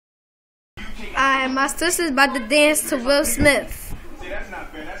My sister's about to dance to Will Smith.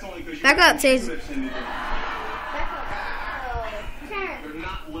 Back up, Tasia.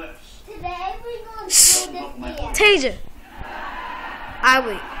 Tasia. I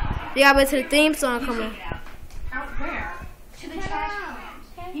wait. You gotta wait till the theme song come on. Out where? To the trash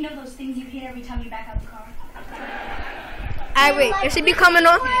can. You know those things you hit every time you back out the car? I wait. It should be coming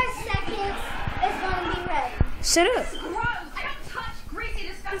on. 4 seconds. It's gonna be ready. Shut up. Gross! I don't touch greasy,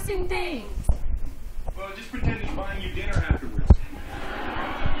 disgusting things. Well, just pretend he's buying you dinner afterwards.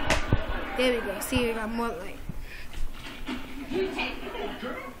 There we go. See, we got more light. You take it.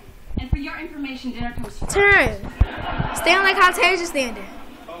 And for your information, dinner comes first. Turn. Stand like how Tasia's standing.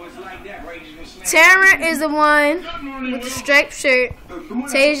 Oh, it's like that, right? You just Tara is the one with the striped shirt.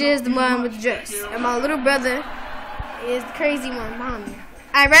 Tasia is the one with the dress. And my little brother is the crazy one behind me.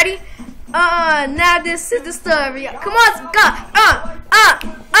 Alright, ready? Now this is the story. Come on, go.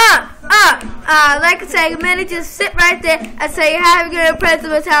 I'd like to take a minute, just sit right there and tell you how we're gonna impress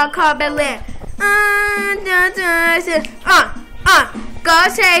the town called Bel Air. Go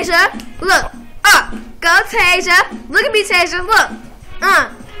Tasia, look. Go Tasia, look at me Tasia, look.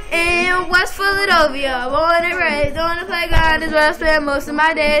 In West Philadelphia, born and raised on the playground is where I spend most of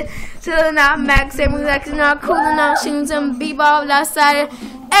my days. Chillin' out, max, same relaxing out, cooling out, shooting some b-ball outside.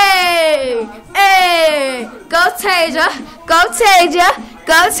 Hey, go Tasia, go Tasia,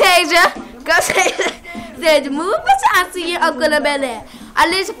 go Tasia, go Tasia. Said move to see your uncle in Bel Air. I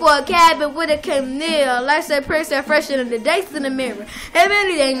listened for a cabin with a Camille. Like said Prince that fresher than the dates in the mirror. If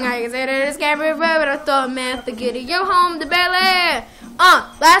anything I can say that it's cabin forever, but I thought, man, forget it. You're home to Bel Air.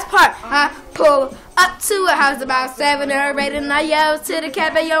 Last part. I pull up to a house about 7 or 8 and I yell to the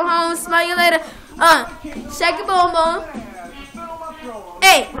cabin, yo home, smell you later. Shake your boom boom.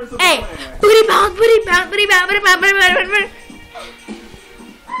 Hey, booty bounce, booty bounce, booty bounce, booty bounce, booty bounce, booty bounce.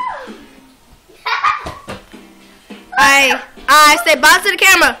 I say bye to the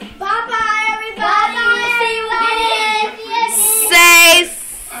camera. Bye-bye, everybody. Say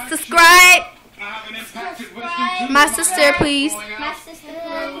subscribe. My sister, please. My sister,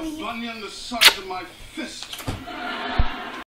 please. On the sides of my